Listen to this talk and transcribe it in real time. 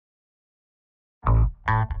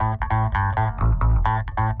Well,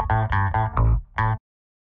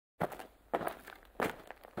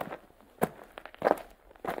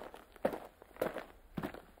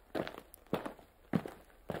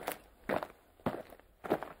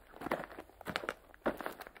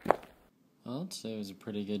 today was a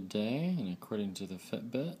pretty good day, and according to the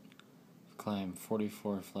Fitbit, I've climbed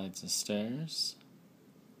 44 flights of stairs,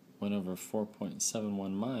 went over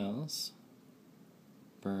 4.71 miles,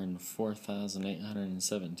 burned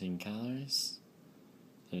 4,817 calories.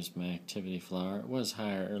 There's my activity flower. It was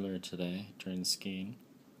higher earlier today during skiing.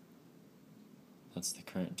 That's the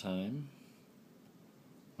current time.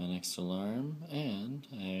 My next alarm, and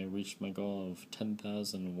I reached my goal of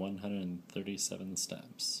 10,137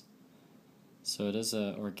 steps. So it is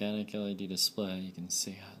an organic LED display. You can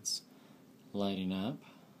see how it's lighting up.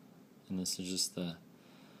 And this is just the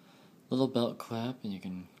little belt clip, and you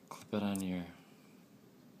can clip it on your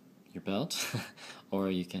belt, or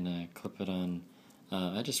you can clip it on.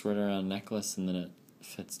 I just wear it around a necklace, and then it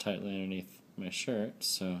fits tightly underneath my shirt.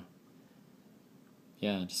 So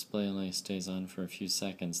yeah, display only stays on for a few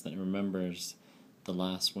seconds. Then it remembers the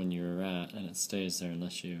last one you were at, and it stays there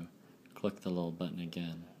unless you click the little button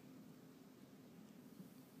again.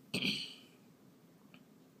 You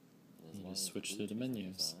just switch through the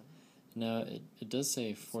menus. Now, it does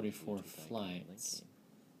say 44 flights.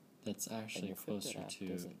 That's actually closer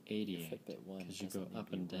to 88, because you go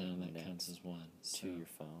up and down, that counts as one. So, to your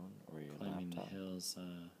phone or your climbing laptop. the hills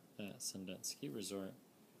at Sundance Ski Resort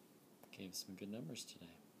gave some good numbers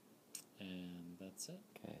today. And that's it.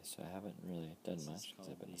 Okay, so I haven't really done much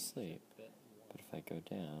because I've been asleep. But if I go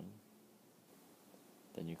down,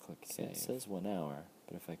 then you click save. It says 1 hour,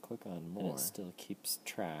 but if I click on more, and it still keeps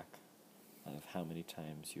track of how many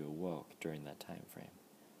times you awoke during that time frame.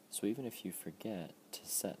 So even if you forget to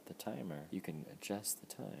set the timer, you can adjust the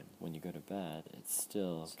time. When you go to bed, it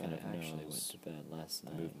still kind of actually went to bed last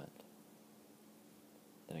night. Movement.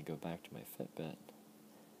 Then I go back to my Fitbit,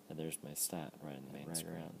 and there's my stat right in the main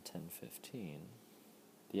screen. Around 10:15.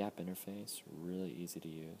 The app interface, really easy to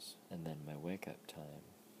use. And then my wake-up time.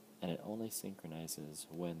 And it only synchronizes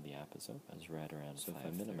when the app is open. It's right around 5:30. So if I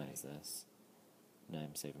minimize this, now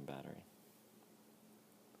I'm saving battery.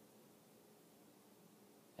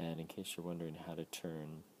 And in case you're wondering how to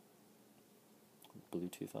turn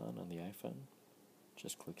Bluetooth on the iPhone,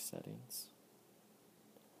 just click Settings.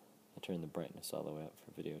 I turn the brightness all the way up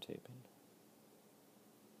for videotaping.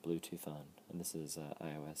 Bluetooth on, and this is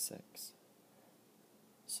iOS 6.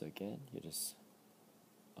 So again, you just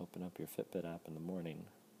open up your Fitbit app in the morning,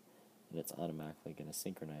 and it's automatically going to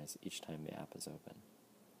synchronize each time the app is open.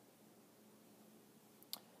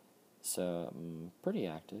 So I'm pretty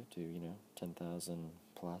active, do 10,000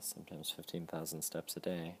 plus, sometimes 15,000 steps a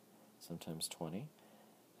day, sometimes 20.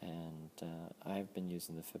 And I've been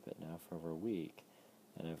using the Fitbit now for over a week,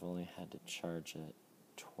 and I've only had to charge it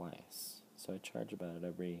twice. So I charge about it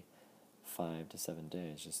every 5 to 7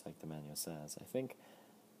 days, just like the manual says. I think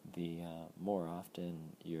the more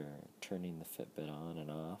often you're turning the Fitbit on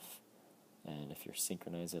and off, and if you're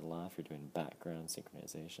synchronizing it a lot, if you're doing background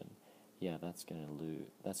synchronization, yeah, that's going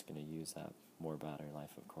to use up more battery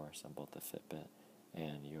life, of course, on both the Fitbit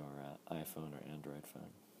and your iPhone or Android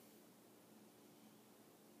phone.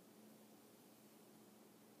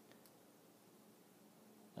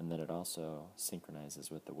 And then it also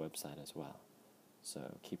synchronizes with the website as well.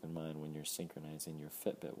 So keep in mind when you're synchronizing your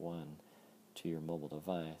Fitbit One to your mobile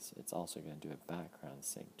device, it's also going to do a background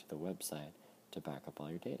sync to the website to back up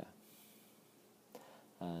all your data.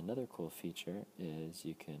 Another cool feature is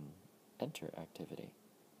you can enter activity.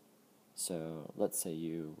 So let's say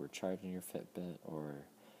you were charging your Fitbit, or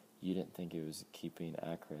you didn't think it was keeping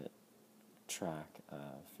accurate track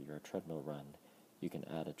of your treadmill run. You can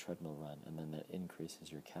add a treadmill run, and then that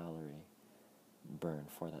increases your calorie burn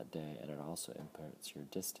for that day, and it also inputs your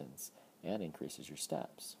distance and increases your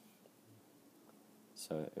steps.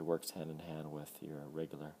 So it works hand in hand with your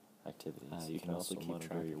regular activities. You can also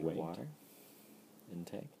monitor your water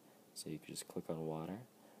intake. So you can just click on water.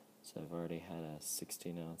 So I've already had a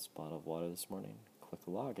 16-ounce bottle of water this morning. Click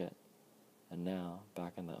log it, and now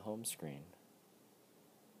back on that home screen,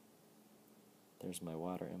 there's my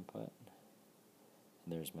water input,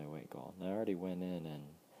 and there's my weight goal. Now I already went in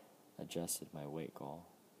and adjusted my weight goal.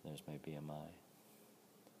 There's my BMI.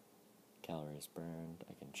 Calories burned.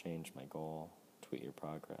 I can change my goal, tweet your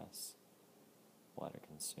progress, water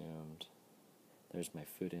consumed. There's my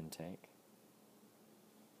food intake,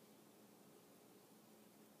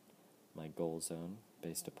 my goal zone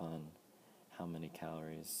based upon how many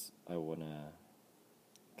calories I want to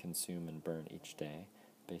consume and burn each day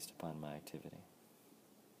based upon my activity.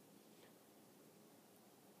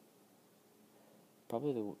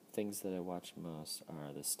 Probably the things that I watch most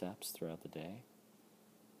are the steps throughout the day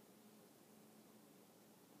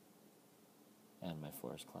and my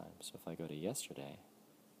floors climbed. So if I go to yesterday,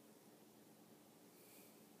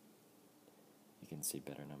 you can see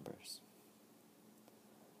better numbers.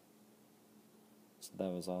 So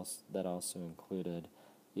that also included,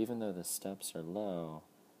 even though the steps are low,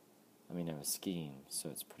 I mean I was skiing, so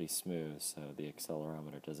it's pretty smooth, so the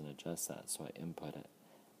accelerometer doesn't adjust that, so I input it,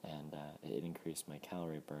 and it increased my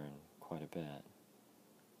calorie burn quite a bit.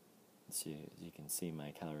 So you can see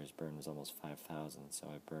my calories burned was almost 5,000, so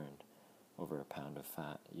I burned over a pound of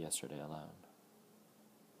fat yesterday alone.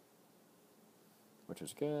 Which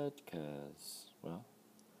was good, because, well,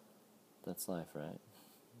 that's life, right?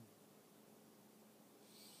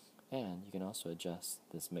 And you can also adjust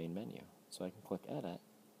this main menu. So I can click Edit,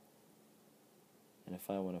 and if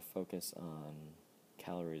I want to focus on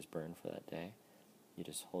calories burned for that day, you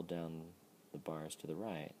just hold down the bars to the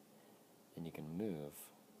right, and you can move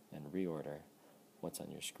and reorder what's on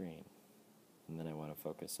your screen. And then I want to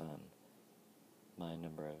focus on my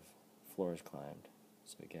number of floors climbed.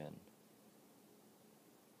 So again,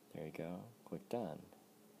 there you go, click Done.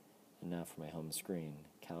 And now for my home screen,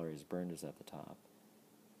 calories burned is at the top,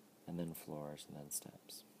 and then floors, and then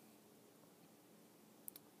steps.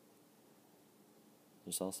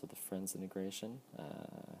 There's also the friends integration.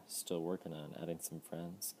 Still working on adding some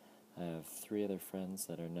friends. I have 3 other friends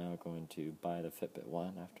that are now going to buy the Fitbit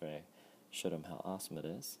One after I showed them how awesome it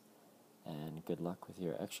is. And good luck with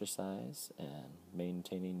your exercise and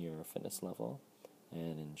maintaining your fitness level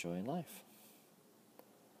and enjoying life.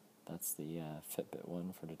 That's the Fitbit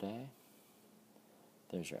One for today.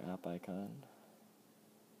 There's your app icon.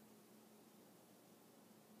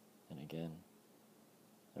 And again,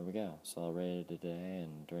 there we go. So all rated today,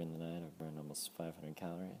 and during the night I've burned almost 500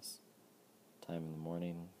 calories. Time in the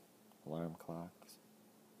morning, alarm clocks,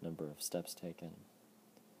 number of steps taken,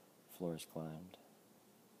 floors climbed.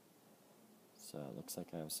 So it looks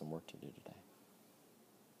like I have some work to do today.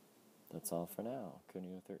 That's all for now.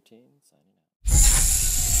 Kunio13 signing out.